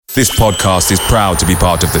This podcast is proud to be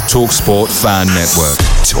part of the TalkSport Fan Network.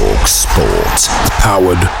 TalkSport.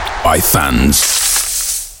 Powered by fans.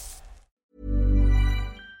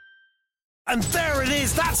 And there it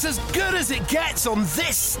is, that's as good as it gets on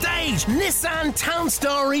this stage. Nissan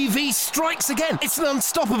Townstar EV strikes again. It's an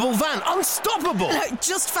unstoppable van, unstoppable.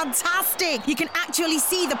 Just fantastic. You can actually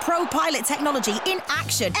see the Pro Pilot technology in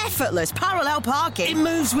action. Effortless parallel parking. It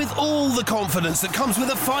moves with all the confidence that comes with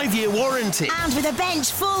a 5-year warranty. And with a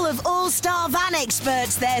bench full of all-star van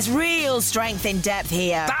experts, there's real strength in depth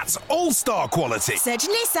here. That's all-star quality. Search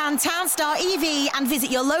Nissan Townstar EV and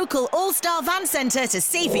visit your local all-star van centre to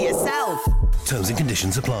see for yourself. Terms and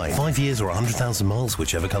conditions apply. 5 years or 100,000 miles,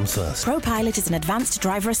 whichever comes first. Pro Pilot is an advanced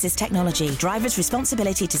driver assist technology. Driver's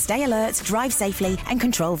responsibility to stay alert, drive safely and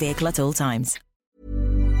control vehicle at all times.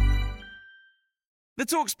 The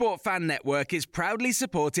TalkSport Fan Network is proudly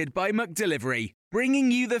supported by McDelivery, bringing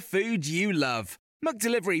you the food you love.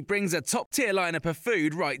 McDelivery brings a top-tier lineup of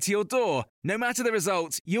food right to your door. No matter the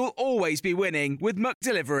result, you'll always be winning with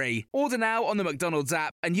McDelivery. Order now on the McDonald's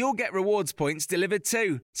app and you'll get rewards points delivered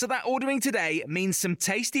too. So that ordering today means some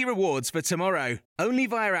tasty rewards for tomorrow. Only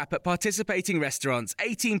via app at participating restaurants.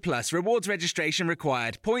 18 plus. Rewards registration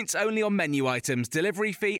required. Points only on menu items.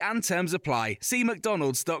 Delivery fee and terms apply. See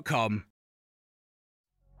mcdonalds.com.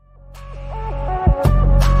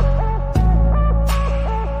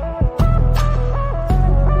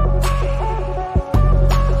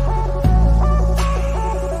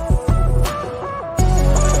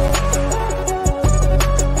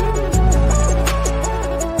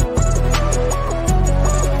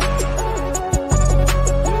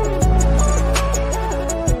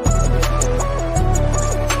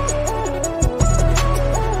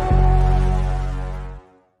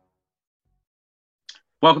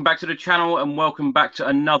 Welcome back to the channel and welcome back to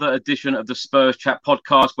another edition of the Spurs Chat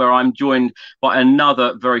podcast where I'm joined by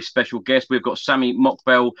another very special guest. We've got Sami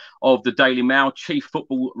Mokbel of the Daily Mail, chief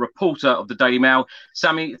football reporter of the Daily Mail.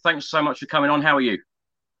 Sami, thanks so much for coming on. How are you?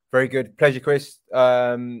 Very good. Pleasure, Chris.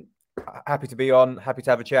 Happy to be on. Happy to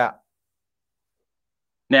have a chat.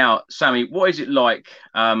 Now, Sami, what is it like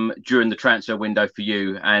during the transfer window for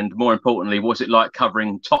you? And more importantly, what's it like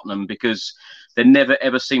covering Tottenham? Because there never,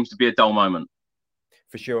 ever seems to be a dull moment.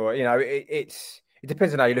 For sure, you know it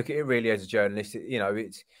depends on how you look at it. Really, as a journalist,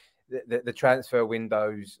 it's the transfer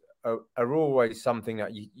windows are always something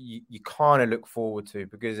that you kind of look forward to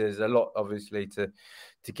because there's a lot, obviously, to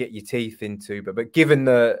get your teeth into. But given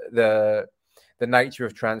the nature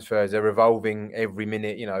of transfers, they're evolving every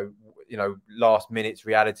minute. You know, last minute's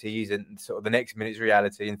reality isn't sort of the next minute's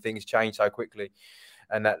reality, and things change so quickly,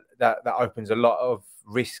 and that opens a lot of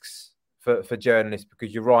risks for journalists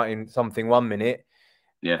because you're writing something 1 minute.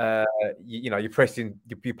 Yeah, you're posting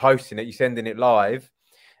it, you're sending it live,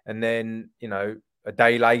 and then a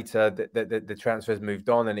day later the transfer's moved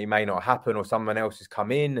on and it may not happen, or someone else has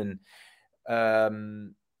come in,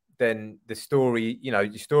 and then the story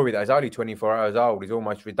that is only 24 hours old is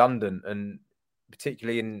almost redundant, and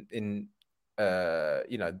particularly in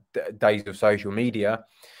days of social media,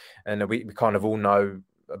 and we kind of all know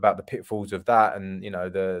about the pitfalls of that, and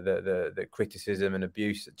the criticism and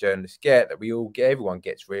abuse that journalists get, that everyone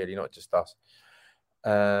gets, really, not just us.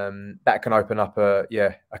 That can open up a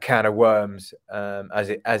can of worms, as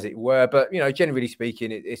it were. But generally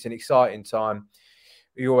speaking, it's an exciting time.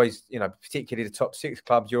 You always, particularly the top 6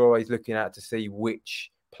 clubs, you're always looking at to see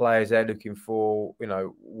which players they're looking for,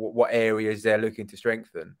 what areas they're looking to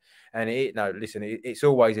strengthen. And it's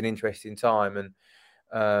always an interesting time,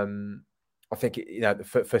 and I think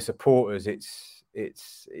for supporters,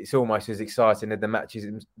 it's almost as exciting as the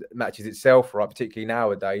matches itself, right? Particularly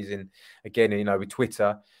nowadays, and again, with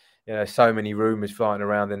Twitter, so many rumours flying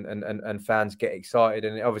around, and fans get excited,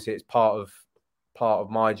 and obviously it's part of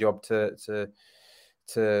my job to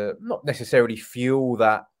not necessarily fuel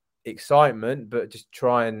that excitement, but just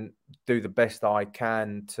try and do the best I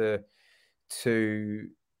can to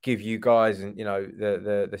give you guys and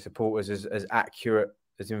the supporters as accurate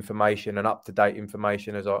as information and up-to-date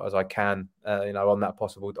information as I can, on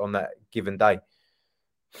that given day.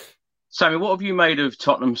 Sami, what have you made of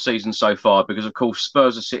Tottenham's season so far? Because, of course,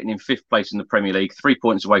 Spurs are sitting in 5th place in the Premier League, 3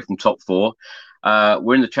 points away from top 4.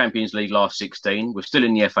 We're in the Champions League last 16. We're still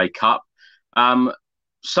in the FA Cup.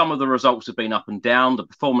 Some of the results have been up and down. The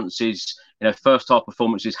performances, first-half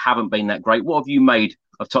performances haven't been that great. What have you made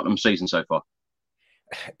of Tottenham's season so far?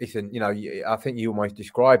 Listen, I think you almost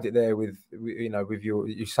described it there with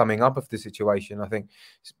your summing up of the situation. I think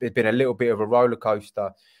it's been a little bit of a roller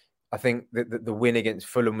coaster. I think that the win against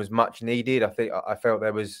Fulham was much needed. I felt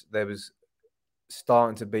there was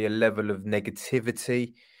starting to be a level of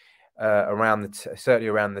negativity certainly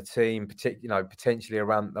around the team, potentially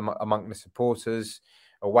around among the supporters,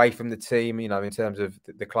 away from the team. In terms of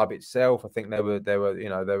the club itself, I think there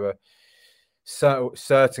were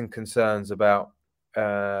certain concerns about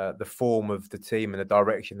the form of the team and the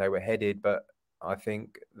direction they were headed. But I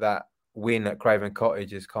think that win at Craven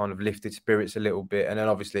Cottage has kind of lifted spirits a little bit. And then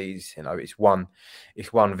obviously it's one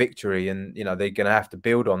victory, and they're going to have to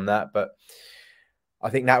build on that. But I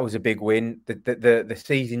think that was a big win. The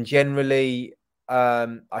season generally,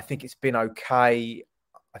 I think it's been okay.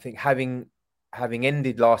 I think having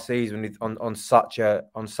ended last season on such a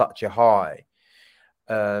high,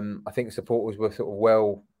 I think supporters were sort of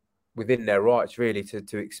well within their rights, really,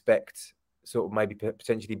 to expect sort of maybe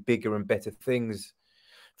potentially bigger and better things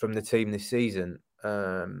from the team this season.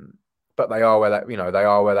 But they are where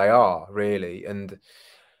they are, really. And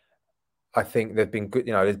I think there've been good,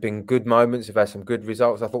 there's been good moments. We've had some good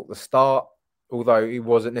results. I thought the start, although it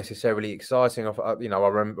wasn't necessarily exciting, I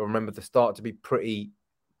remember the start to be pretty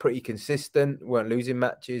consistent. We weren't losing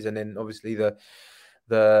matches, and then obviously the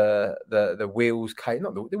wheels came.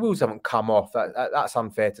 Not the wheels haven't come off. That's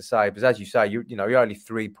unfair to say, but as you say, you're only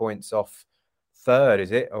 3 points off third,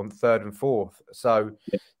 is it? On third and fourth. So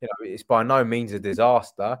it's by no means a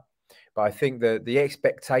disaster, but I think the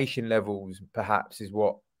expectation levels perhaps is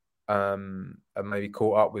what are maybe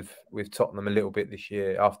caught up with Tottenham a little bit this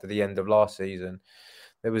year after the end of last season.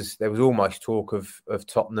 There was almost talk of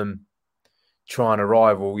Tottenham trying to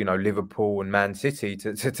rival, Liverpool and Man City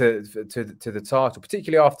to the title,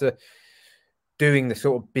 particularly after doing the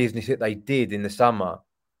sort of business that they did in the summer.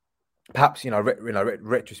 Perhaps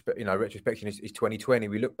retrospection is 2020.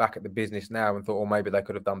 We look back at the business now and thought, maybe they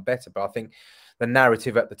could have done better. But I think the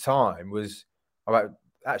narrative at the time was about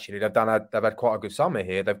actually they've had quite a good summer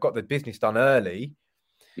here. They've got the business done early.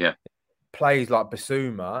 Yeah. Players like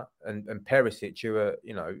Basuma and Perisic, who are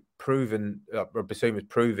proven. Basuma's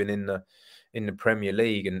proven in the Premier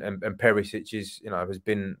League, and Perisic is has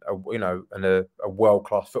been a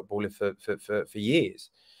world-class footballer for years.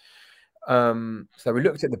 So we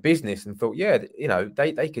looked at the business and thought,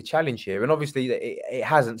 they could challenge here, and obviously it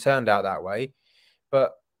hasn't turned out that way,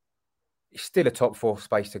 but it's still a top four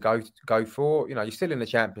space to go for. You're still in the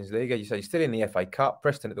Champions League, as you say, you're still in the FA Cup.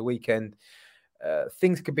 Preston at the weekend.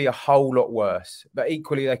 Things could be a whole lot worse, but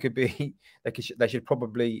equally they should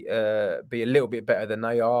probably be a little bit better than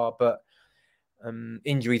they are. But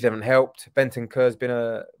injuries haven't helped. Bentancur's been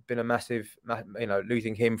a massive,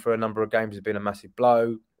 losing him for a number of games has been a massive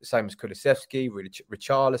blow. Same as Kulusevski,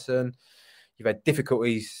 Richarlison. You've had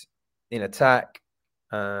difficulties in attack,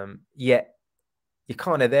 yet you're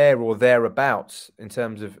kind of there or thereabouts in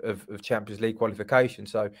terms of Champions League qualification.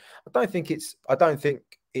 So I don't think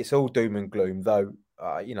it's all doom and gloom, though.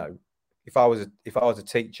 If I was a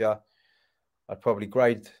teacher, I'd probably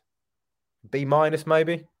grade B-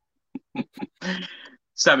 maybe.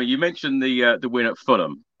 Sami, you mentioned the win at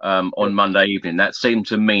Fulham on Monday evening. That seemed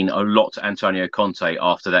to mean a lot to Antonio Conte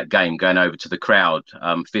after that game, going over to the crowd,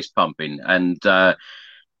 fist pumping. And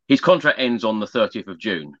his contract ends on the 30th of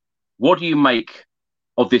June. What do you make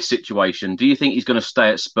of this situation? Do you think he's going to stay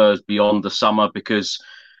at Spurs beyond the summer? Because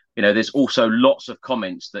there's also lots of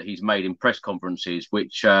comments that he's made in press conferences,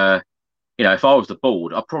 which, if I was the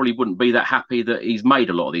board, I probably wouldn't be that happy that he's made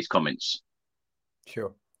a lot of these comments.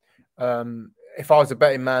 Sure. If I was a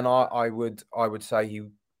betting man, I would say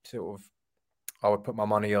I would put my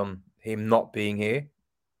money on him not being here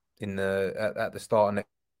at the start of next.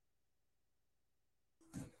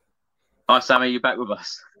 Hi, Sami, you're back with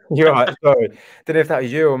us. You're right. Sorry, don't know if that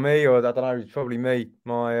was you or me, or I don't know. It's probably me.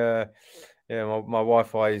 My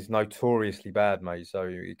Wi-Fi is notoriously bad, mate. So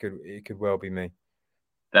it could well be me.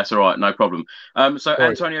 That's all right, no problem. So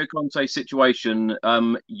Antonio Conte's situation,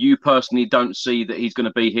 you personally don't see that he's going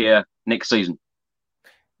to be here next season?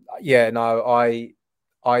 Yeah, no,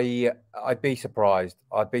 I'd be surprised.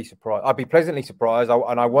 I'd be pleasantly surprised,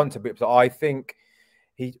 and I want to be. So I think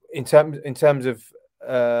he, in terms of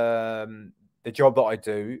the job that I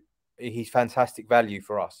do, he's fantastic value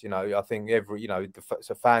for us. I think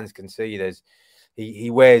so fans can see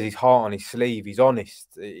he wears his heart on his sleeve. He's honest.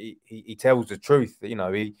 He tells the truth.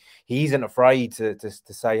 He isn't afraid to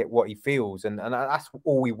say what he feels, and that's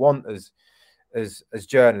all we want as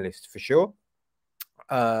journalists, for sure.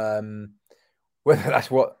 Whether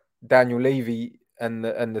that's what Daniel Levy and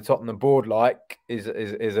the Tottenham board like is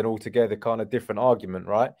an altogether kind of different argument,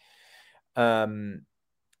 right?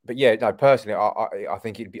 But yeah, no, personally, I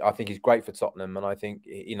think he's great for Tottenham, and I think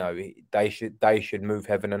they should move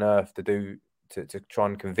heaven and earth to try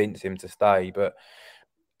and convince him to stay. But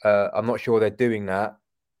I'm not sure they're doing that,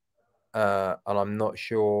 and I'm not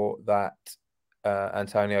sure that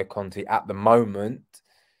Antonio Conte at the moment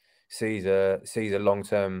sees a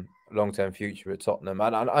long-term future at Tottenham,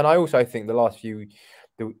 and I also think the last few,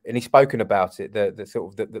 and he's spoken about it, the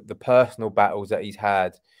sort of the personal battles that he's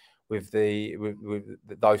had with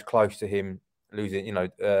those close to him losing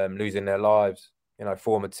their lives,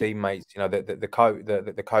 former teammates,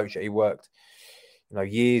 the coach that he worked,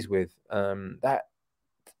 years with, that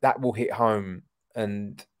will hit home,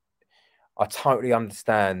 and I totally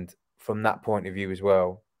understand from that point of view as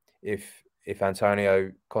well. If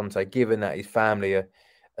Antonio Conte, given that his family are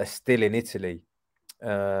still in Italy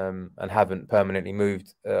and haven't permanently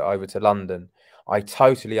moved over to London, I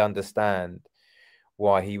totally understand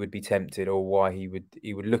why he would be tempted, or why he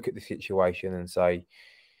would look at the situation and say,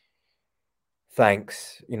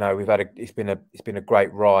 "Thanks, it's been a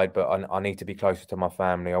great ride, but I need to be closer to my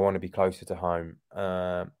family. I want to be closer to home."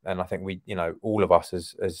 And I think all of us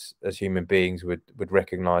as human beings would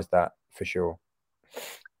recognise that for sure.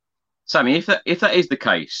 Sammy, if that is the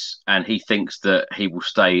case, and he thinks that he will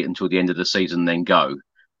stay until the end of the season, then go, do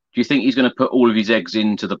you think he's going to put all of his eggs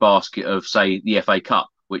into the basket of, say, the FA Cup,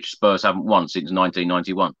 which Spurs haven't won since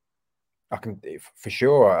 1991? I can, for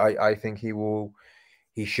sure. I think he will.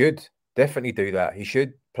 He should definitely do that. He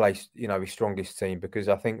should place, his strongest team, because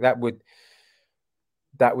I think that would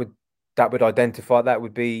identify, that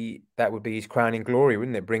would be his crowning glory,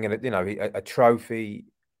 wouldn't it? Bringing a trophy,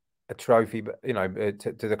 to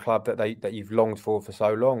the club that you've longed for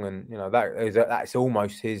so long, and that's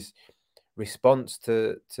almost his response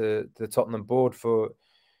to the Tottenham board for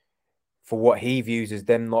what he views as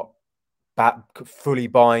them not fully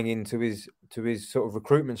buying into his sort of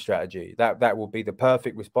recruitment strategy. That will be the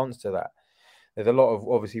perfect response to that. There's a lot of,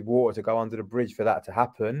 obviously, water to go under the bridge for that to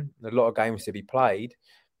happen. There's a lot of games to be played,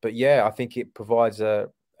 but yeah, I think it provides a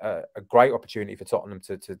great opportunity for Tottenham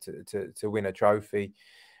to win a trophy.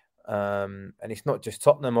 And it's not just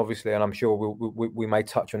Tottenham, obviously, and I'm sure we may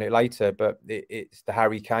touch on it later, but it's the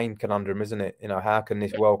Harry Kane conundrum, isn't it? How can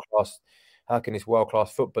this world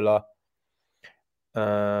class footballer,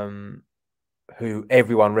 who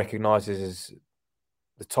everyone recognises as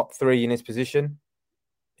the top three in his position,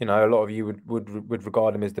 a lot of you would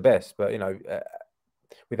regard him as the best, but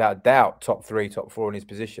without doubt, top three, top four in his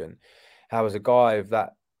position, how is a guy of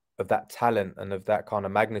that talent and of that kind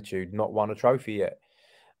of magnitude not won a trophy yet?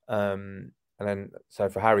 And then, so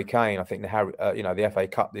for Harry Kane, I think the FA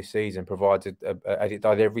Cup this season provides, as it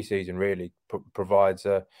does every season, really provides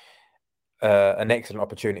an excellent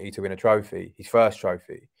opportunity to win a trophy, his first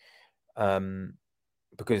trophy.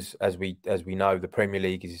 Because as we know, the Premier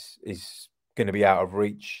League is going to be out of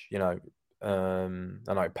reach. I know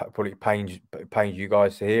it probably pains you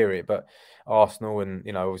guys to hear it, but Arsenal and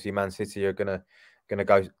obviously Man City are going to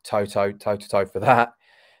go toe to toe for that.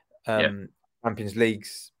 Champions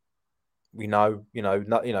Leagues, we know, you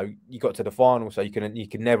got to the final, so you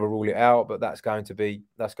can never rule it out, but that's going to be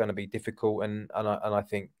difficult, and I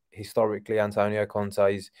think historically Antonio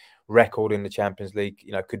Conte's record in the Champions League,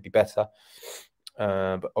 could be better,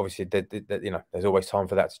 but obviously there's always time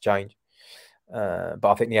for that to change. But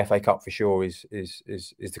I think the FA Cup for sure is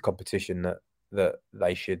the competition that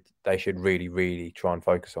they should really, really try and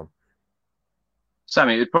focus on.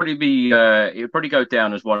 Sammy, it would probably go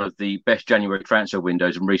down as one of the best January transfer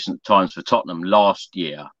windows in recent times for Tottenham. Last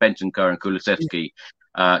year, Bentancur and Kulusevski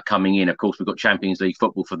coming in. Of course, we've got Champions League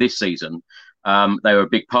football for this season. They were a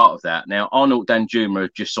big part of that. Now, Arnaut Danjuma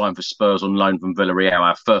has just signed for Spurs on loan from Villarreal,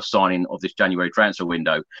 our first signing of this January transfer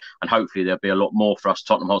window, and hopefully there'll be a lot more for us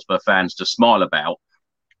Tottenham Hotspur fans to smile about.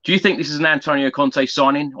 Do you think this is an Antonio Conte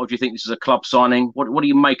signing, or do you think this is a club signing? What do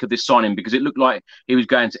you make of this signing? Because it looked like he was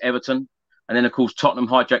going to Everton, and then, of course, Tottenham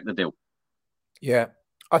hijacked the deal. Yeah,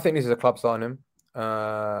 I think this is a club signing.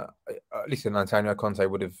 Listen, Antonio Conte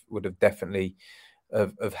would have definitely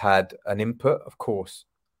have had an input, of course,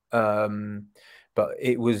 but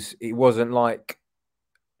it wasn't like,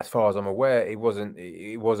 as far as I'm aware, it wasn't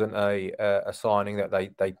a signing that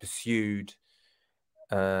they pursued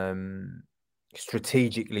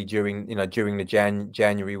strategically during the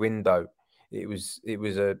January window. It was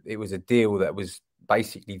a deal that was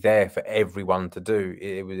basically there for everyone to do.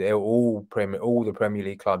 It was all the Premier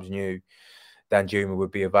League clubs knew Danjuma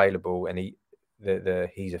would be available, and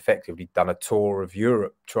he's effectively done a tour of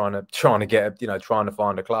Europe trying to get trying to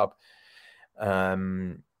find a club.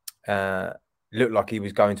 Looked like he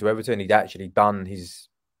was going to Everton. He'd actually done he's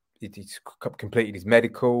completed his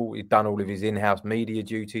medical. He'd done all of his in-house media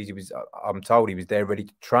duties. I'm told he was there ready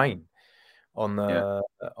to train on the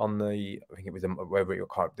I think it was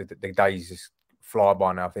the days just fly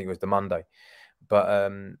by now. I think it was the Monday,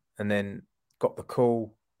 but and then got the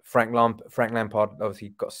call Frank Lampard obviously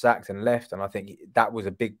got sacked and left, and I think that was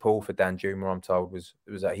a big pull for Dan Juma. I'm told was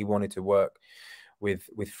that he wanted to work with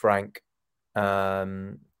Frank,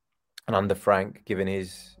 and under Frank, given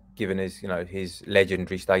his his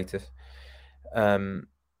legendary status.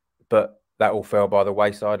 But that all fell by the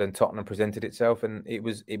wayside, and Tottenham presented itself, and it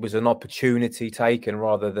was an opportunity taken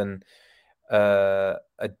rather than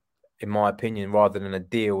in my opinion, rather than a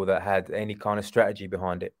deal that had any kind of strategy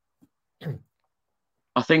behind it.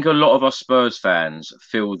 I think a lot of us Spurs fans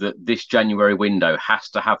feel that this January window has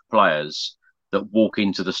to have players that walk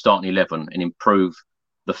into the starting 11 and improve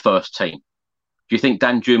the first team. Do you think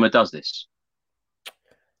Dan Juma does this?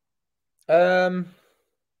 No,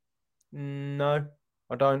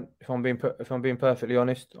 I don't. If I'm being perfectly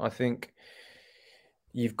honest, I think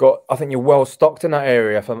you're well stocked in that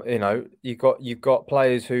area. You've got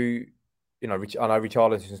players who, I know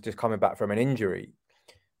Richarlison's just coming back from an injury,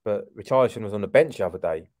 but Richarlison was on the bench the other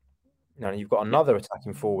day. You've got another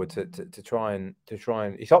attacking forward to try and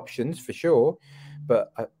it's options for sure,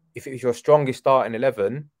 but if it's your strongest starting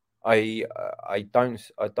 11, I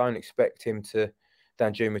don't expect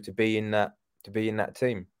Dan Juma to be in that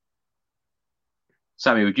team.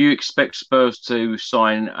 Sami, would you expect Spurs to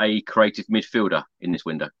sign a creative midfielder in this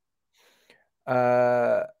window?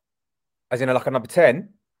 As in like a number 10?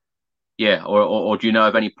 Yeah, or do you know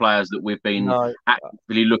of any players that we've been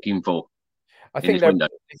actively looking for? I think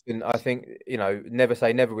never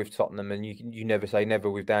say never with Tottenham, and you never say never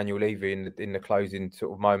with Daniel Levy in the closing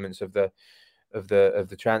sort of moments of the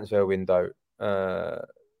transfer window.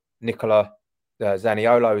 Nicola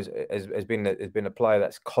Zaniolo has been a player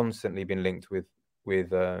that's constantly been linked with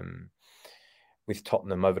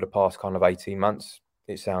Tottenham over the past kind of 18 months.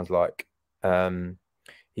 It sounds like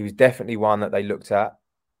he was definitely one that they looked at.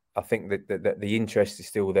 I think that the interest is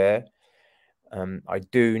still there. I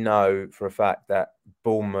do know for a fact that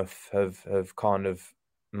Bournemouth have kind of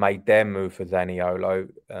made their move for Zaniolo.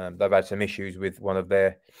 They've had some issues with one of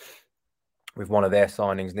their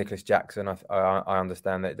signings, Nicholas Jackson. I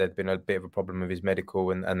understand that there's been a bit of a problem with his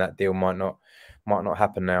medical, and that deal might not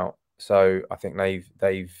happen now. So I think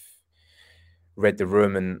they've read the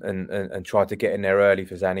room and tried to get in there early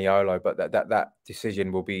for Zaniolo. But that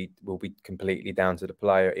decision will be completely down to the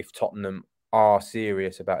player. If Tottenham are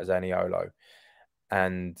serious about Zaniolo,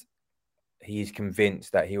 and he is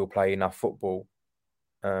convinced that he will play enough football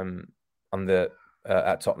at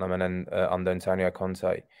Tottenham and then under Antonio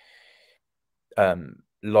Conte,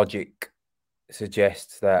 logic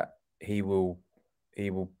suggests that he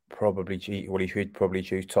should probably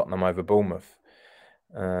choose Tottenham over Bournemouth,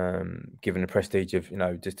 given the prestige of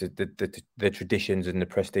just the traditions and the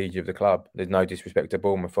prestige of the club. There's no disrespect to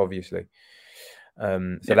Bournemouth, obviously.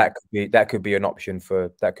 That could be an option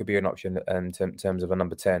in terms of a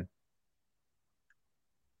number 10.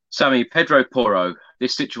 Sami, Pedro Porro,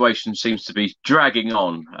 this situation seems to be dragging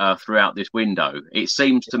on throughout this window. It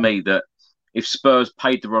seems to me that if Spurs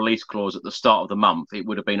paid the release clause at the start of the month, it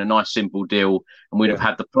would have been a nice, simple deal and we'd have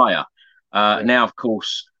had the player. Now, of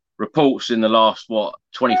course, reports in the last,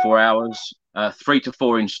 24 hours, 3 to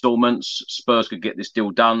 4 instalments, Spurs could get this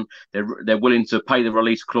deal done. They're willing to pay the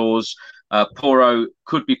release clause. Porro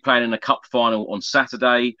could be playing in a cup final on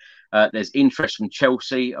Saturday. There's interest from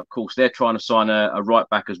Chelsea. Of course, they're trying to sign a right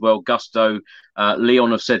back as well. Gusto,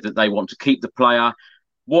 Lyon have said that they want to keep the player.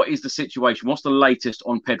 What is the situation? What's the latest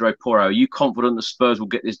on Pedro Porro? Are you confident the Spurs will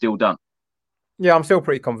get this deal done? Yeah, I'm still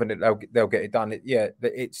pretty confident they'll get it done.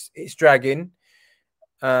 It's dragging,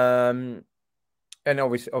 and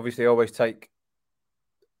obviously always take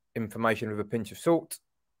information with a pinch of salt.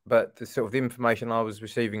 But the sort of information I was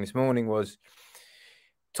receiving this morning was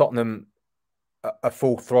Tottenham a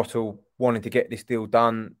full throttle wanting to get this deal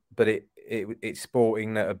done, but it's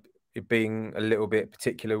sporting that it being a little bit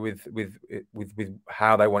particular with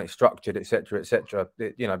how they want it structured, etc., etc.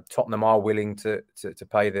 Tottenham are willing to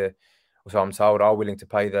pay so I'm told, are willing to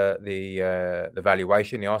pay the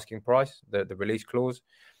valuation, the asking price, the release clause.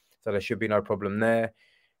 So there should be no problem there.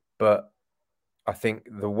 But I think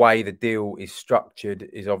the way the deal is structured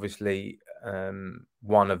is obviously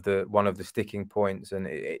one of the sticking points, and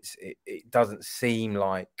it doesn't seem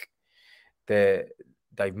like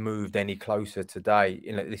they've moved any closer today.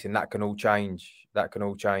 Listen, that can all change.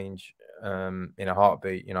 In a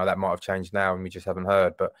heartbeat. That might have changed now, and we just haven't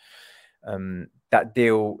heard. But that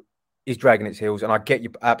deal is dragging its heels, and I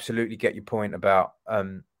absolutely get your point about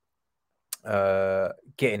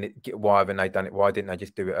getting it. Why haven't they done it? Why didn't they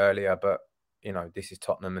just do it earlier? But this is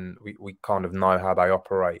Tottenham, and we kind of know how they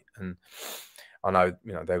operate. And I know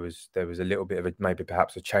there was a little bit of maybe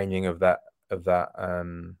perhaps a changing of that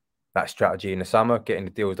strategy in the summer, getting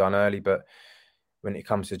the deals done early. But when it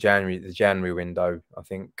comes to the January window, I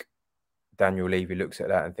think Daniel Levy looks at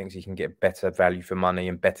that and thinks he can get better value for money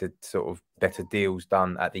and better deals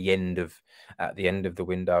done at the end of the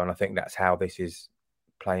window. And I think that's how this is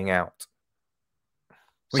playing out.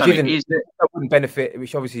 Which wouldn't benefit,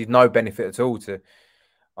 which obviously is no benefit at all to,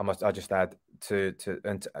 I just add to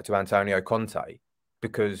Antonio Conte,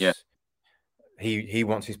 because he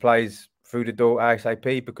wants his players through the door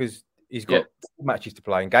ASAP, because he's got matches to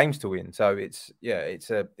play and games to win. So it's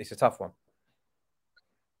a tough one.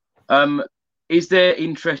 Is there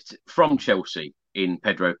interest from Chelsea in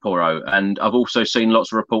Pedro Porro? And I've also seen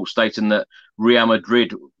lots of reports stating that Real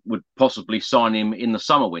Madrid would possibly sign him in the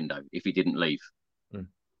summer window if he didn't leave.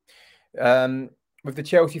 With the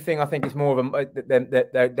Chelsea thing, I think it's more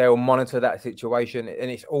of they'll monitor that situation,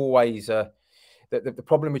 and it's always the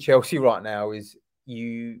problem with Chelsea right now is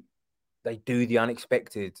they do the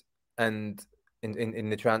unexpected, and in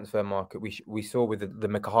the transfer market, we saw with the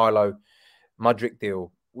Mikhailo Mudryk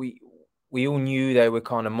deal, we all knew they were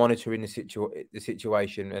kind of monitoring the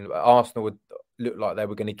situation, and Arsenal would look like they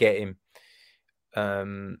were going to get him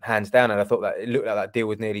hands down, and I thought that it looked like that deal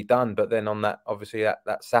was nearly done. But then on that, obviously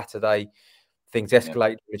that Saturday, things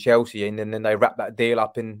escalated for Chelsea, and then they wrapped that deal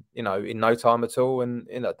up in no time at all, and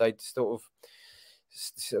they'd sort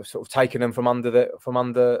of taken them from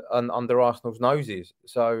under Arsenal's noses.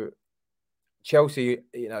 So Chelsea,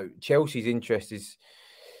 Chelsea's interest is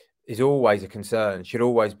always a concern, should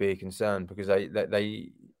always be a concern, because they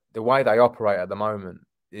the way they operate at the moment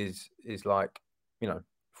is like,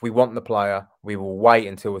 if we want the player, we will wait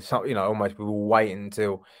until we will wait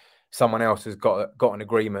until someone else has got an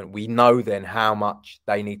agreement. We know then how much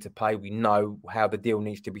they need to pay. We know how the deal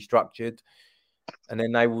needs to be structured, and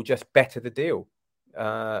then they will just better the deal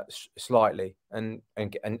slightly and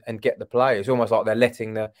get the player. It's almost like they're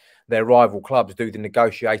letting their rival clubs do the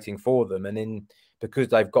negotiating for them, and then because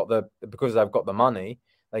they've got the money,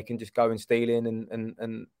 they can just go and steal in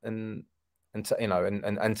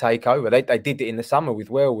and take over. They did it in the summer with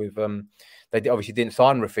they obviously didn't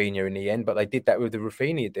sign Rafinha in the end, but they did that with the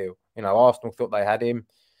Rafinha deal. Arsenal thought they had him.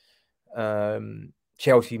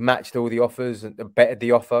 Chelsea matched all the offers and bettered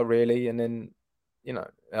the offer really, and then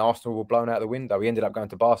Arsenal were blown out the window. We ended up going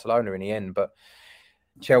to Barcelona in the end, but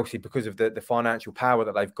Chelsea, because of the financial power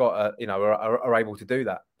that they've got, are able to do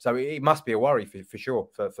that. So it must be a worry for sure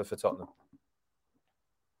for Tottenham.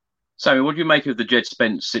 Sammy, what do you make of the Jed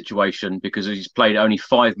Spence situation? Because he's played only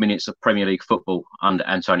 5 minutes of Premier League football under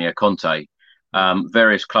Antonio Conte.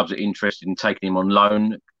 Various clubs are interested in taking him on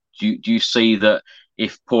loan. Do you see that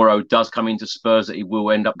if Porro does come into Spurs, that he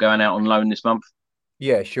will end up going out on loan this month?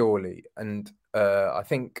 Yeah, surely. And I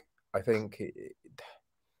think that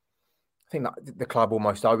the club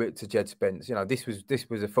almost owe it to Jed Spence. This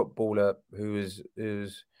was a footballer who was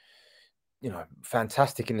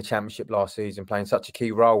fantastic in the Championship last season, playing such a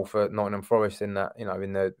key role for Nottingham Forest in that,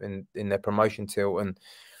 in their promotion tilt, and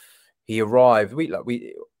he arrived.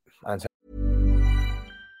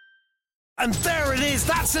 And there it is,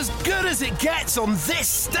 that's as good as it gets on this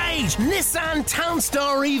stage. Nissan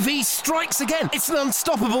Townstar EV strikes again. It's an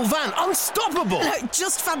unstoppable van, unstoppable.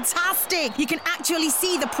 Just fantastic. You can actually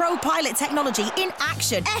see the Pro Pilot technology in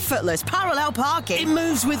action. Effortless parallel parking. It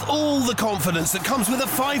moves with all the confidence that comes with a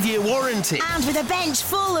 5-year warranty. And with a bench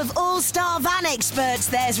full of all-star van experts,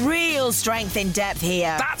 there's real strength in depth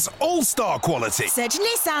here. That's all-star quality. Search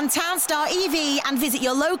Nissan Townstar EV and visit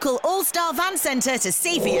your local all-star van centre to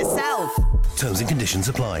see for yourself. Terms and conditions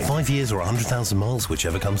apply. 5 years or 100,000 miles,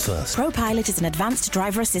 whichever comes first. ProPilot is an advanced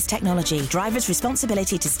driver assist technology. Driver's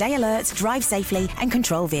responsibility to stay alert, drive safely, and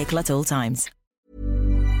control vehicle at all times.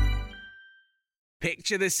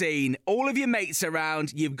 Picture the scene. All of your mates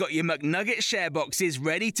around, you've got your McNugget share boxes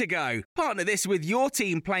ready to go. Partner this with your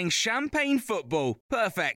team playing champagne football.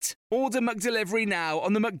 Perfect. Order McDelivery now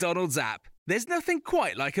on the McDonald's app. There's nothing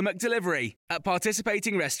quite like a McDelivery. At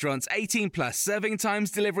participating restaurants, 18 plus, serving times,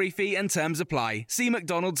 delivery fee and terms apply. See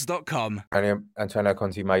mcdonalds.com. Antonio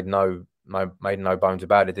Conte made no bones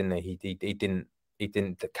about it, didn't he? He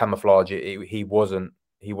didn't camouflage it. He wasn't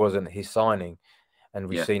his signing, and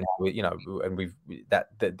we've seen how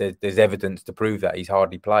there's evidence to prove that he's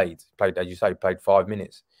hardly played. Played, as you say, 5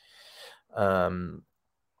 minutes.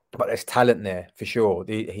 But there's talent there for sure.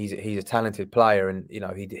 He's a talented player, and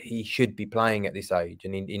he should be playing at this age,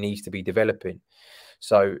 and he needs to be developing.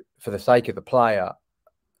 So, for the sake of the player,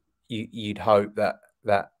 you'd hope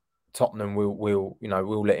that Tottenham will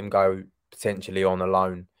let him go potentially on a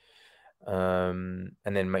loan, and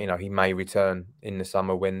then he may return in the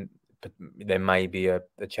summer when there may be a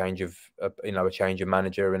change of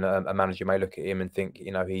manager, and a manager may look at him and think,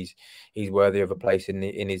 he's worthy of a place in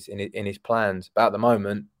his plans. But at the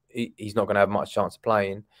moment, he's not going to have much chance of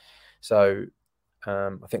playing. So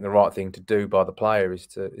I think the right thing to do by the player is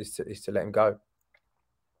to let him go.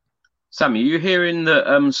 Sami, are you hearing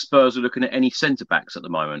that Spurs are looking at any centre backs at the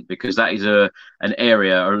moment? Because that is an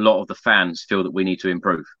area a lot of the fans feel that we need to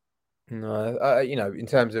improve. No, in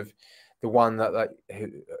terms of the one that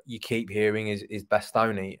you keep hearing is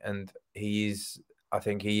Bastoni, and I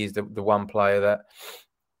think he is the one player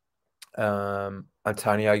that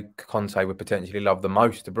Antonio Conte would potentially love the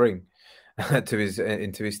most to bring into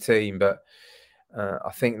his team. But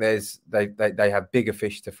I think they have bigger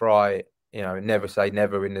fish to fry. Never say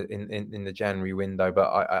never in the January window, but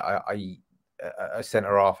a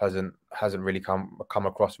centre half hasn't really come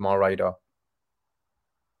across my radar.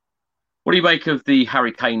 What do you make of the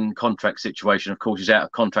Harry Kane contract situation? Of course, he's out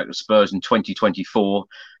of contract with Spurs in 2024,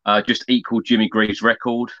 just equalled Jimmy Greaves'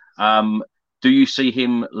 record. Do you see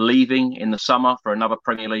him leaving in the summer for another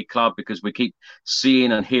Premier League club? Because we keep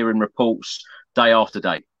seeing and hearing reports day after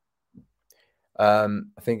day. I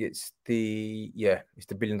think it's the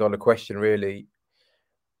 $1 billion question, really.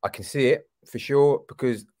 I can see it for sure,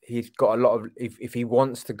 because he's got a lot of, if he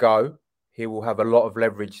wants to go, he will have a lot of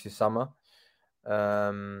leverage this summer.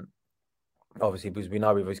 Obviously, because we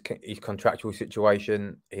know with his contractual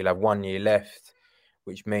situation, he'll have 1 year left,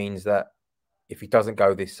 which means that if he doesn't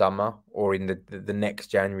go this summer or in the next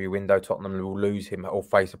January window, Tottenham will lose him or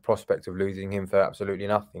face a prospect of losing him for absolutely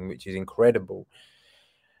nothing, which is incredible,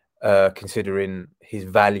 considering his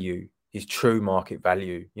value, his true market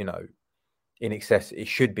value. In excess, it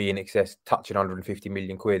should be in excess, touching 150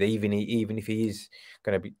 million quid. Even if he is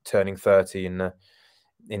going to be turning 30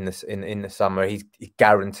 in the summer, he's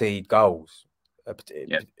guaranteed goals,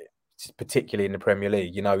 particularly in the Premier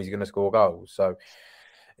League. He's going to score goals, so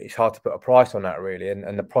it's hard to put a price on that, really.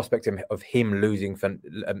 And the prospect of him losing for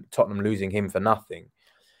Tottenham losing him for nothing,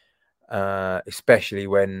 especially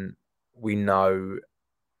when we know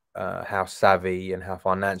how savvy and how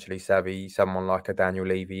financially savvy someone like a Daniel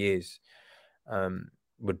Levy is,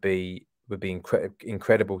 would be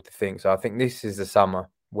incredible to think. So I think this is the summer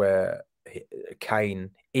where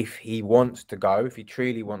Kane, if he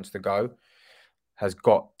truly wants to go, has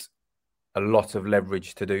got a lot of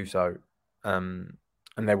leverage to do so,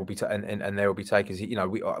 and there will be there will be takers. We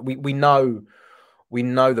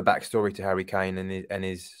know the backstory to Harry Kane and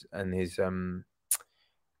his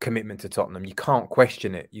commitment to Tottenham. You can't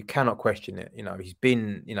question it. You cannot question it. He's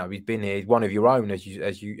been here. He's one of your own, as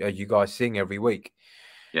you guys sing every week.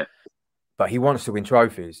 Yeah. But he wants to win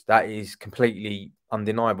trophies. That is completely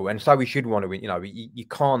undeniable, and so we should want to win. You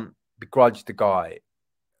can't begrudge the guy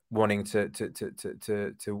wanting to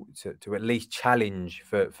at least challenge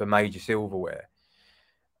for major silverware.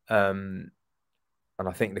 And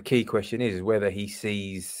I think the key question is whether he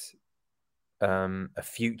sees a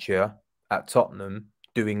future at Tottenham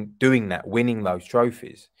doing that, winning those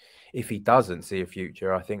trophies. If he doesn't see a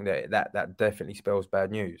future, I think that definitely spells bad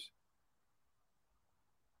news.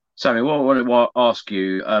 Sami, what I want to ask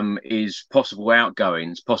you is possible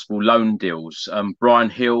outgoings, possible loan deals. Brian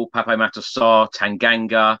Hill, Pape Matar Sarr,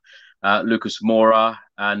 Tanganga, Lucas Moura,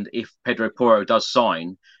 and if Pedro Porro does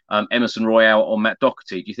sign, Emerson Royale or Matt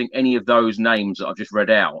Doherty. Do you think any of those names that I've just read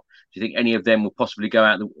out, do you think any of them will possibly go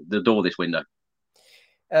out the door this window?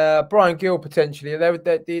 Brian Gill, potentially. I'm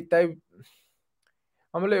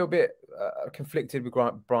a little bit conflicted with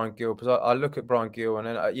Brian Gill, because I look at Brian Gill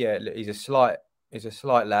and he's a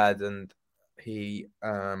slight lad, and he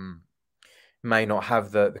may not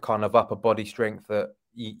have the kind of upper body strength that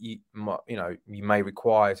you may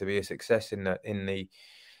require to be a success in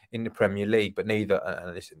the Premier League. But neither,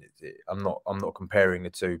 and listen, I'm not comparing the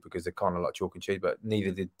two because they're kind of like chalk and cheese. But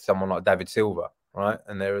neither did someone like David Silva, right?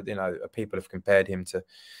 And people have compared him to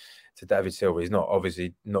David Silva. He's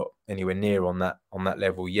obviously not anywhere near on that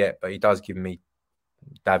level yet, but he does give me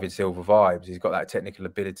David Silva vibes. He's got that technical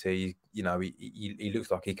ability. He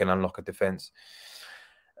looks like he can unlock a defence.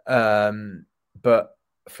 But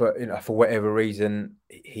for whatever reason,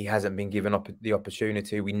 he hasn't been given the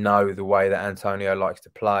opportunity. We know the way that Antonio Conte likes to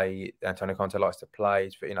play.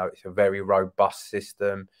 It's a very robust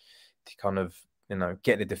system to kind of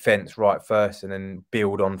get the defence right first and then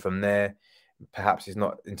build on from there. Perhaps it's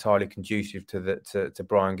not entirely conducive to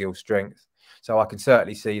Brian Gill's strength. So I can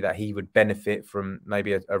certainly see that he would benefit from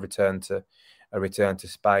maybe a return to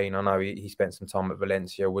Spain. I know he spent some time at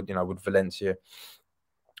Valencia. Would Valencia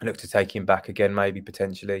look to take him back again, maybe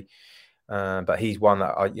potentially? But he's one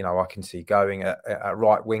that I can see going at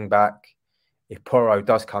right wing back. If Porro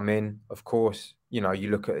does come in, of course, you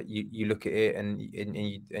look at it,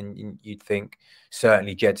 and you'd think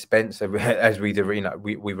certainly Jed Spencer, as we've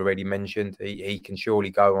already mentioned, he can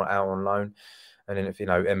surely go out on loan, and then if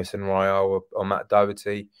Emerson Royale or Matt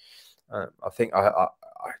Doherty, I think I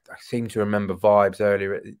seem to remember vibes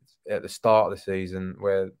earlier at the start of the season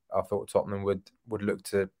where I thought Tottenham would look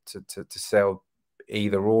to sell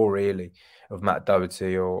either or really of Matt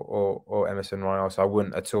Doherty or Emerson Royale. So I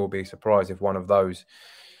wouldn't at all be surprised if one of those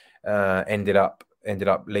ended up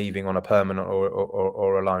leaving on a permanent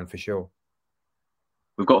or a loan for sure.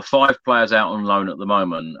 We've got 5 players out on loan at the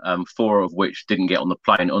moment, 4 of which didn't get on the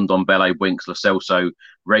plane. Ndombele, Winks, Lo Celso,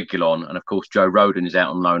 Reguilon, and of course Joe Rodon is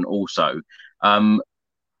out on loan also.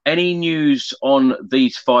 Any news on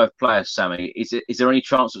these 5 players, Sammy? Is there any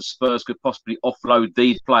chance that Spurs could possibly offload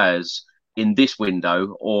these players in this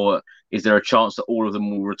window, or is there a chance that all of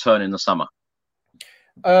them will return in the summer?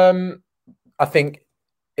 I think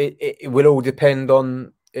it will all depend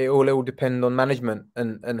on management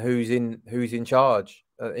and who's in charge.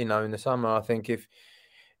 In the summer, I think if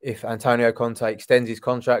Antonio Conte extends his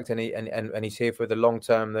contract and he's here for the long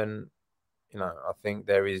term, then I think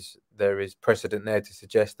there is precedent there to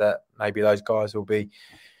suggest that maybe those guys will be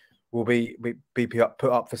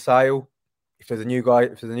put up for sale. If there's a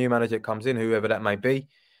new manager that comes in, whoever that may be,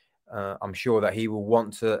 I'm sure that he will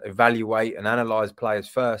want to evaluate and analyse players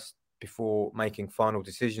first before making final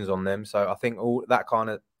decisions on them. So I think all that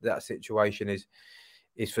situation is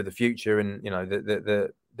for the future, and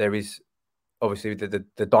there is obviously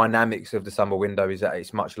the dynamics of the summer window is that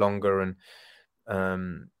it's much longer, and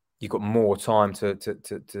you've got more time to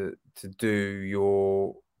do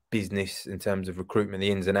your business in terms of recruitment,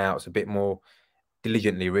 the ins and outs, a bit more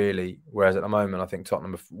diligently, really. Whereas at the moment, I think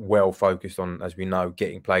Tottenham are well focused on, as we know,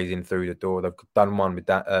 getting players in through the door. They've done one with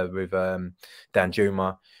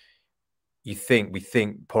Danjuma. We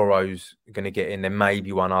think Porro's going to get in. There may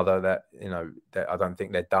be one other that I don't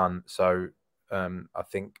think they're done. So I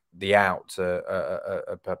think the outs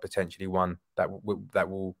are potentially one that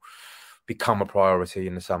will become a priority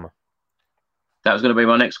in the summer. That was going to be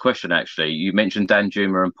my next question, actually. You mentioned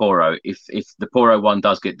Danjuma and Porro. If the Porro one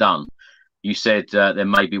does get done, you said there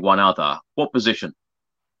may be one other. What position?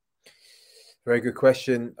 Very good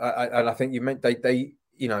question. And I think you meant they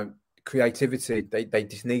creativity. They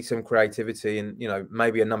just need some creativity, and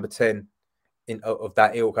maybe a number 10 of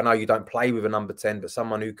that ilk. I know you don't play with a number 10, but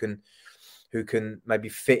someone who can maybe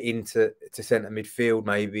fit into centre midfield,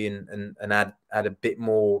 maybe and add a bit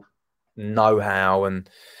more know-how and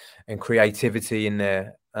creativity in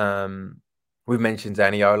there. We've mentioned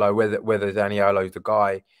Zaniolo. Whether Zaniolo is the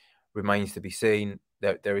guy remains to be seen.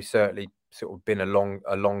 There is certainly sort of been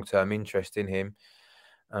a long-term interest in him,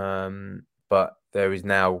 but there is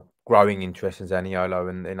now growing interest in Zaniolo,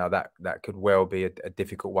 and that could well be a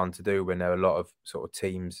difficult one to do when there are a lot of sort of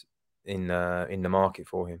teams in the market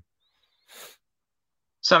for him.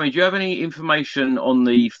 Sami, do you have any information on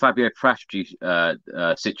the Fabio Paratici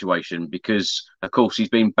situation? Because, of course, he's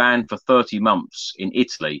been banned for 30 months in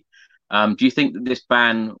Italy. Do you think that this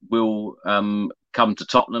ban will come to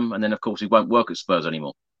Tottenham, and then, of course, he won't work at Spurs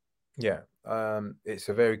anymore? Yeah, it's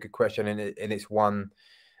a very good question, and it's one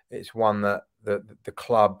that the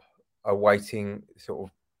club are waiting sort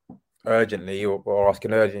of urgently or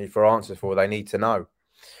asking urgently for answers for. They need to know.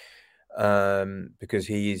 Because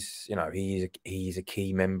he's a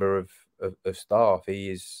key member of staff. He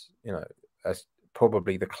is, as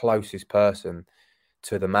probably the closest person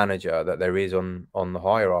to the manager that there is on the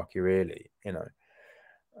hierarchy, really.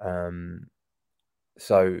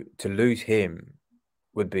 So to lose him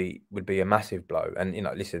would be a massive blow. And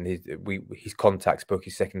listen, his contacts book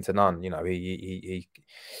is second to none. He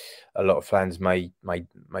a lot of fans may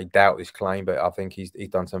doubt this claim, but I think he's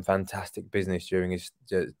done some fantastic business during his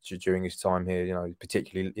time here.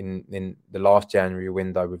 Particularly in the last January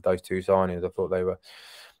window with those 2 signings, I thought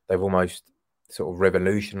they've almost sort of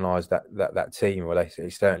revolutionised that team. Well, they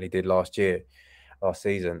certainly did last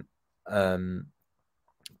season.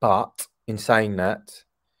 But in saying that,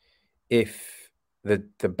 if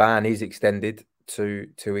the ban is extended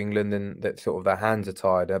to England, and that sort of their hands are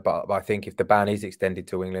tied. But I think if the ban is extended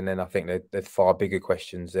to England, then I think there's far bigger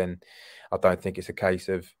questions. Then I don't think it's a case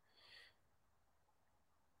of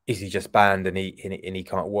is he just banned and he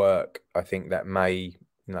can't work. I think that may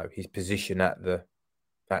his position at the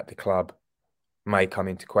club may come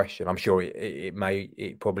into question. I'm sure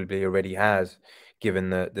it probably already has, given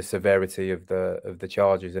the severity of the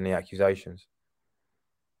charges and the accusations.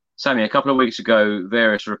 Sami, a couple of weeks ago,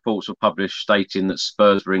 various reports were published stating that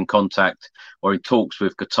Spurs were in contact or in talks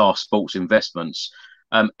with Qatar Sports Investments.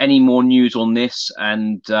 Any more news on this?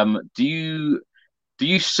 And do Do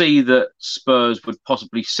you see that Spurs would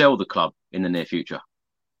possibly sell the club in the near future?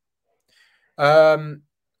 Not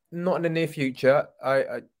in the near future.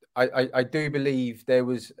 I do believe there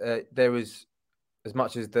was as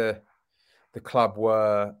much as the club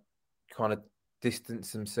were kind of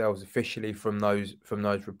distanced themselves officially from those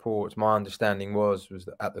reports. My understanding was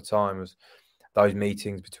that at the time was those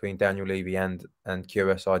meetings between Daniel Levy and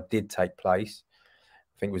QSI did take place.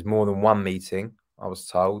 I think it was more than one meeting, I was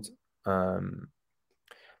told. I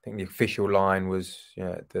think the official line was,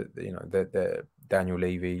 that Daniel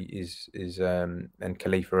Levy is and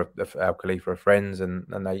Khalifa, Al Khalifa are friends, and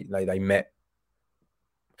they met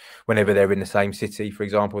whenever they're in the same city. For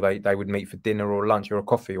example, they would meet for dinner or lunch or a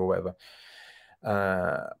coffee or whatever.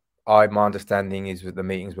 My understanding is that the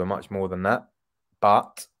meetings were much more than that.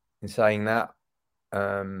 But in saying that,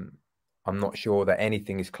 I'm not sure that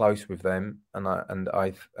anything is close with them, and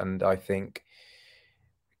I think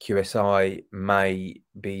QSI may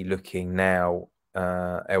be looking now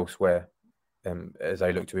elsewhere as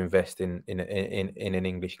they look to invest in an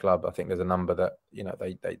English club. I think there's a number that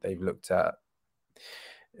they've looked at,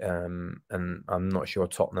 and I'm not sure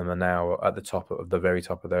Tottenham are now at the very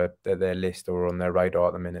top of their list or on their radar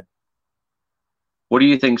at the minute. What do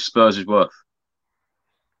you think Spurs is worth?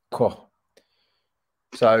 Cool.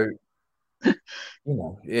 So,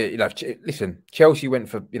 listen, Chelsea went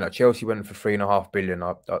for 3.5 billion.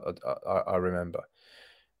 I remember.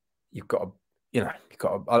 You've got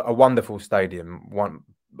a wonderful stadium, one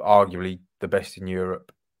arguably the best in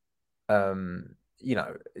Europe. Knowing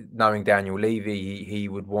Daniel Levy, he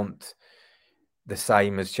would want the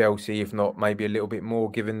same as Chelsea, if not maybe a little bit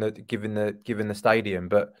more, given the stadium.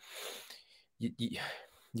 But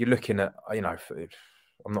you're looking at, I'm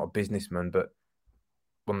not a businessman, but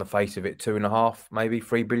on the face of it, 2.5, maybe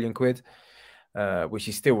 3 billion quid, which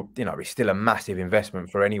is still, it's still a massive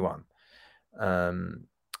investment for anyone.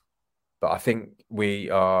 But I think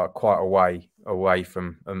we are quite away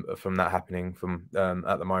from that happening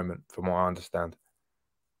at the moment, from what I understand.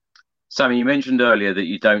 Sami, you mentioned earlier that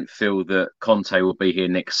you don't feel that Conte will be here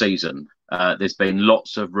next season. There's been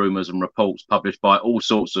lots of rumours and reports published by all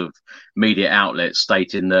sorts of media outlets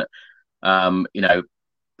stating that,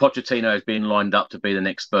 Pochettino has been lined up to be the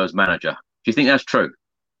next Spurs manager. Do you think that's true?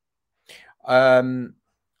 I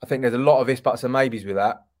think there's a lot of ifs, buts, and maybes with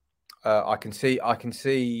that. I can see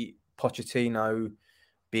Pochettino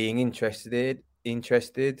being interested.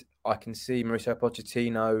 I can see Mauricio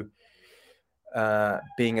Pochettino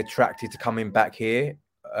being attracted to coming back here,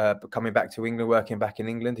 coming back to England, working back in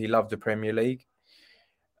England. He loved the Premier League.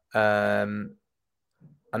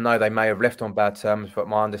 I know they may have left on bad terms, but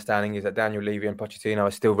my understanding is that Daniel Levy and Pochettino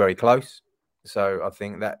are still very close. So I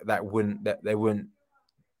think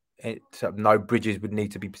no bridges would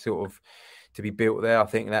need to be to be built there. I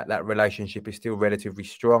think that relationship is still relatively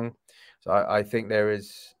strong. So I think there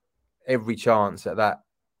is every chance that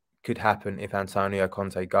could happen if Antonio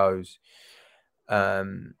Conte goes.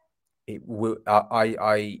 It will.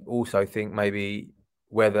 I also think maybe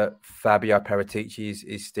whether Fabio Paratici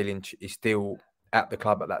is still at the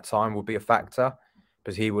club at that time will be a factor,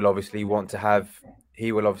 because he will obviously want to have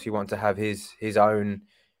his own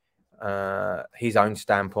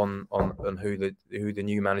stamp on who the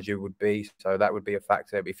new manager would be. So that would be a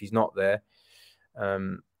factor. If he's not there,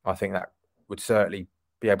 I think that would certainly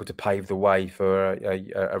be able to pave the way for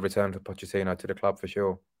a return for Pochettino to the club for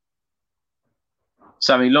sure.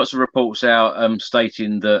 Sami, lots of reports out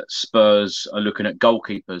stating that Spurs are looking at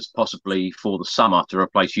goalkeepers possibly for the summer to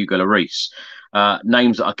replace Hugo Lloris.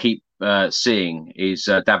 Names that I keep seeing is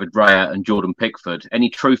David Raya and Jordan Pickford. Any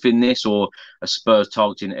truth in this, or are Spurs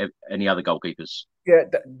targeting any other goalkeepers? Yeah,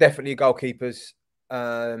 definitely goalkeepers.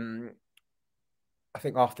 I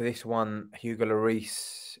think after this one, Hugo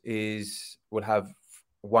Lloris will have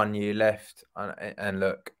 1 year left. And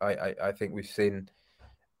look, I think we've seen,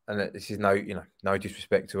 and this is no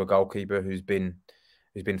disrespect to a goalkeeper who's been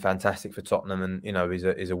fantastic for Tottenham, and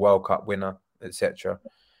is a World Cup winner, etc.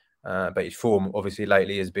 But his form obviously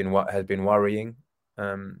lately has been worrying.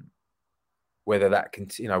 Whether that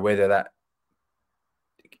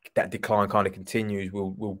decline kind of continues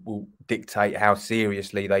will dictate how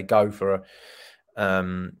seriously they go for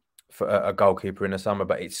a goalkeeper in the summer.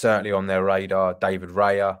 But it's certainly on their radar. David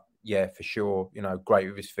Raya, yeah, for sure. Great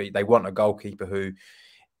with his feet. They want a goalkeeper who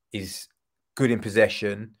is good in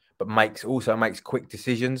possession, but also makes quick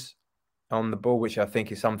decisions on the ball, which I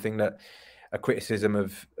think is something that a criticism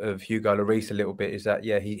of Hugo Lloris a little bit is that,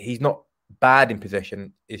 yeah, he's not bad in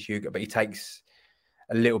possession, is Hugo, but he takes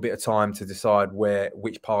a little bit of time to decide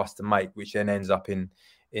which pass to make, which then ends up in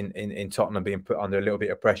Tottenham being put under a little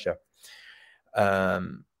bit of pressure.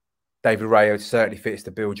 David Raya certainly fits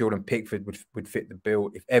the bill. Jordan Pickford would fit the bill.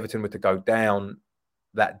 If Everton were to go down,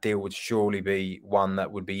 that deal would surely be one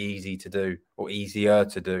that would be easy to do or easier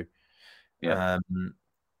to do. Yeah.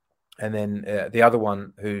 And then the other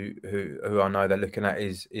one who I know they're looking at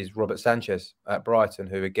is Robert Sanchez at Brighton,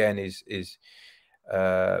 who again is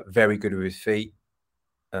very good with his feet,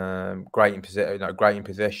 great in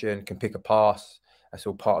possession, can pick a pass. That's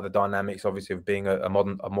all part of the dynamics, obviously, of being a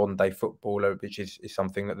modern day footballer, which is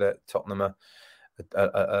something that Tottenham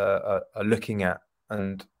are looking at.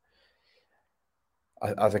 And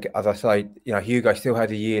as I say, Hugo still has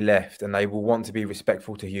a year left, and they will want to be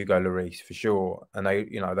respectful to Hugo Lloris for sure. And they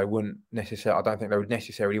wouldn't necessarily. I don't think they would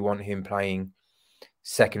necessarily want him playing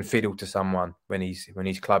second fiddle to someone when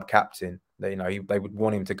he's club captain. They would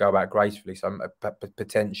want him to go out gracefully. So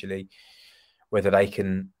potentially, whether they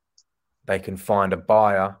can find a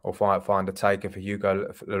buyer or find a taker for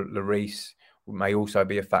Hugo Lloris may also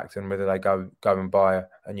be a factor in whether they go and buy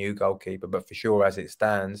a new goalkeeper. But for sure, as it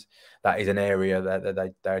stands, that is an area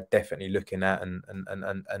that they're definitely looking at and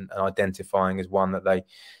identifying as one that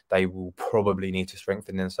they will probably need to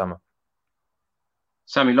strengthen in the summer.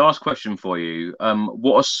 Sami, last question for you.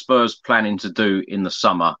 What are Spurs planning to do in the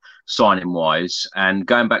summer, signing-wise? And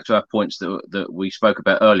going back to our points that we spoke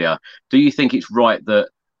about earlier, do you think it's right that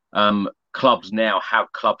clubs now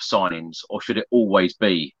have club signings, or should it always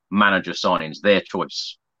be manager signings, their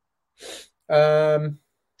choice? Very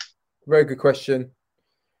good question.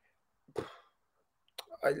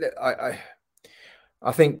 I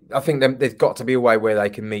think there's got to be a way where they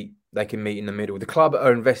can meet in the middle. The club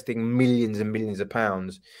are investing millions and millions of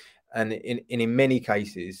pounds, and in many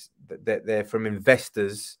cases they're from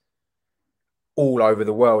investors all over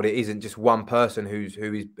the world. It isn't just one person who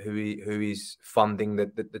is funding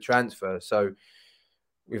the transfer. So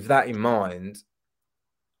with that in mind,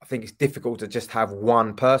 I think it's difficult to just have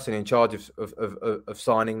one person in charge of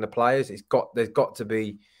signing the players. There's got to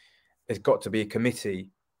be a committee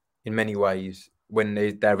in many ways when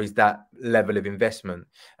there is that level of investment,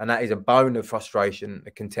 and that is a bone of frustration,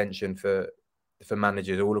 a contention for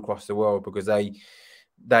managers all across the world, because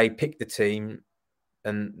they pick the team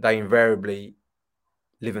and they invariably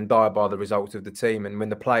live and die by the results of the team. And when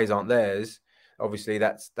the players aren't theirs, obviously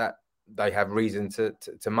that they have reason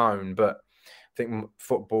to moan. But I think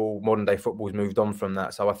modern day football has moved on from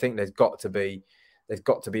that. So I think there's got to be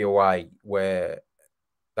a way where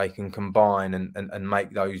they can combine and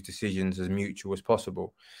make those decisions as mutual as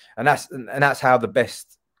possible. And that's how the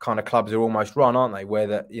best kind of clubs are almost run, aren't they? Where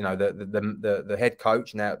the head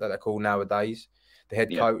coach, now that they're called nowadays, the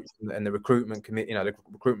head coach and the recruitment committee, the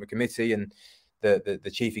recruitment committee and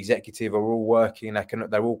the chief executive are all working.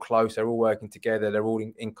 They're all close. They're all working together. They're all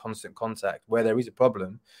in constant contact. Where there is a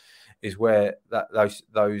problem is where those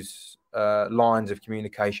lines of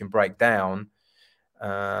communication break down,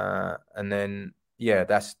 and then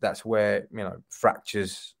that's where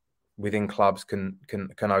fractures within clubs can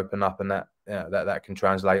open up, and that can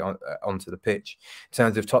translate onto the pitch. In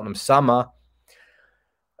terms of Tottenham summer,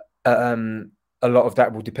 a lot of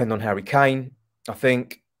that will depend on Harry Kane. I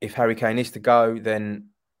think if Harry Kane is to go, then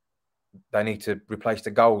they need to replace the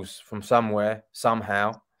goals from somewhere, somehow.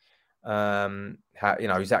 Is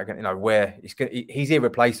that going? Where he's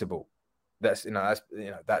irreplaceable. That's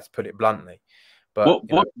put it bluntly. But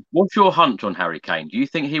what's your hunch on Harry Kane? Do you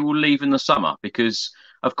think he will leave in the summer? Because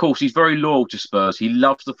of course he's very loyal to Spurs. He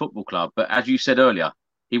loves the football club, but as you said earlier,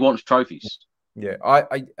 he wants trophies. Yeah,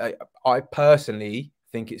 I personally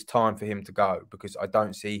think it's time for him to go, because I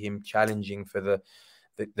don't see him challenging for the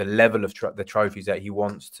level of the trophies that he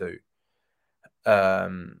wants to.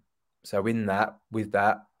 So with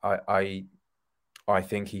that, I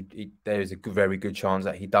think there's a very good chance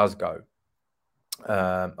that he does go,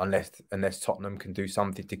 unless Tottenham can do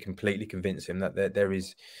something to completely convince him that there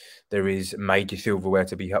is major silverware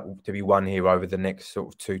to be won here over the next sort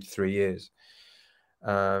of 2 to 3 years.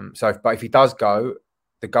 But if he does go,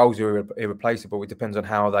 the goals are irreplaceable. It depends on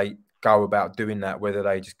how they go about doing that, whether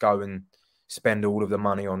they just go and spend all of the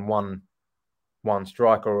money on one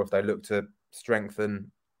striker, or if they look to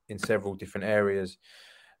strengthen in several different areas.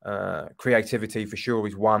 Creativity for sure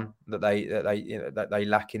is one that they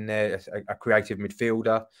lack in there. A creative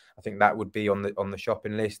midfielder, I think that would be on the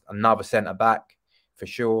shopping list. Another centre back for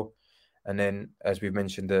sure, and then as we've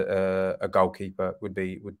mentioned, a goalkeeper would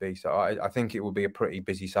be. So I think it will be a pretty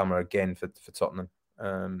busy summer again for Tottenham,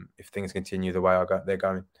 if things continue the way they're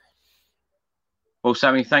going. Well,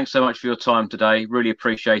 Sami, thanks so much for your time today. Really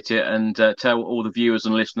appreciate it. And tell all the viewers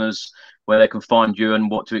and listeners where they can find you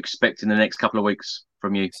and what to expect in the next couple of weeks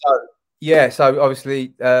from you. So, Yeah, so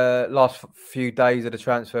obviously last few days of the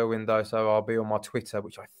transfer window, so I'll be on my Twitter,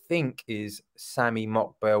 which I think is Sami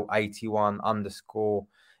Mokbel 81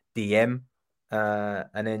 _DM.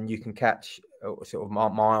 And then you can catch sort of my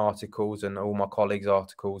articles and all my colleagues'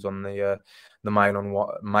 articles on the Mail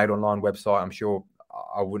Online website. I'm sure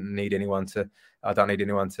I don't need anyone to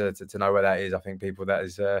know where that is. I think people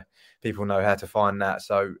know how to find that.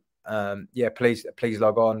 So please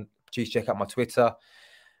log on. Please check out my Twitter,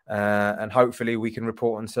 and hopefully we can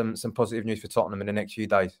report on some positive news for Tottenham in the next few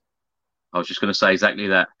days. I was just going to say exactly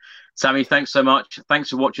that. Sami, thanks so much.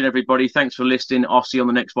 Thanks for watching, everybody. Thanks for listening. I'll see you on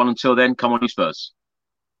the next one. Until then, come on, you Spurs.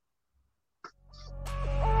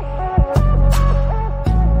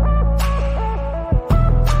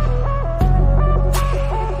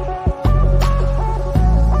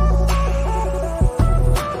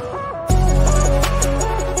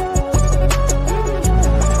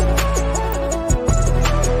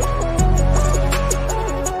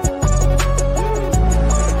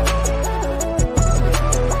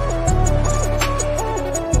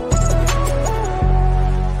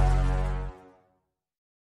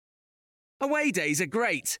 Away days are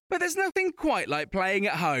great, but there's nothing quite like playing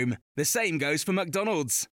at home. The same goes for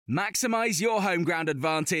McDonald's. Maximise your home ground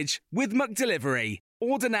advantage with McDelivery.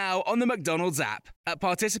 Order now on the McDonald's app. At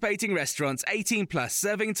participating restaurants, 18 plus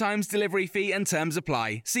serving times, delivery fee and terms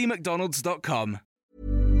apply. See mcdonalds.com.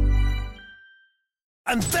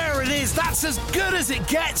 And there it is, that's as good as it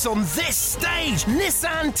gets on this stage.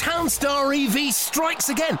 Nissan Townstar EV strikes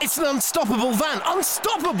again. It's an unstoppable van,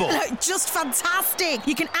 unstoppable. Just fantastic.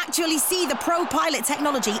 You can actually see the Pro Pilot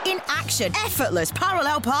technology in action. Effortless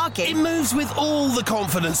parallel parking. It moves with all the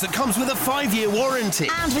confidence that comes with a 5-year warranty.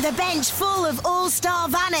 And with a bench full of all-star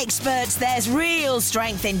van experts, there's real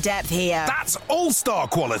strength in depth here. That's all-star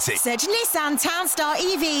quality. Search Nissan Townstar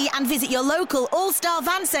EV and visit your local all-star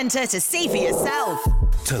van centre to see for yourself.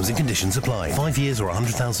 Terms and conditions apply. 5 years or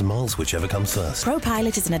 100,000 miles, whichever comes first. Pro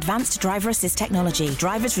Pilot is an advanced driver assist technology.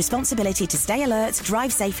 Driver's responsibility to stay alert,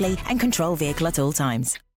 drive safely and control vehicle at all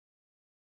times.